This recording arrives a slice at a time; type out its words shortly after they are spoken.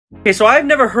Okay, so I've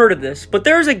never heard of this, but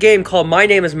there is a game called My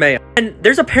Name is Mayo, and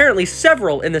there's apparently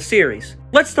several in the series.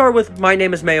 Let's start with My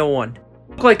Name is Mayo 1.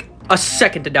 Took like a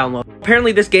second to download.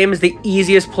 Apparently this game is the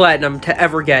easiest platinum to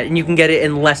ever get, and you can get it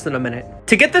in less than a minute.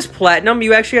 To get this platinum,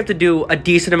 you actually have to do a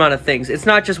decent amount of things. It's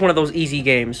not just one of those easy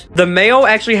games. The Mayo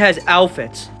actually has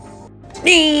outfits. So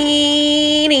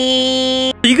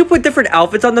you can put different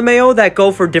outfits on the Mayo that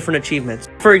go for different achievements.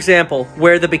 For example,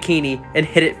 wear the bikini and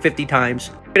hit it 50 times.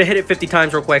 I'm gonna hit it 50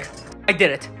 times real quick. I did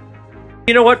it.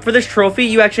 You know what? For this trophy,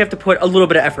 you actually have to put a little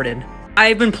bit of effort in.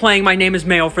 I've been playing My Name is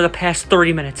Mayo for the past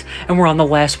 30 minutes, and we're on the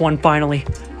last one finally.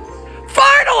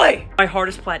 Finally! My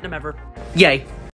hardest platinum ever. Yay.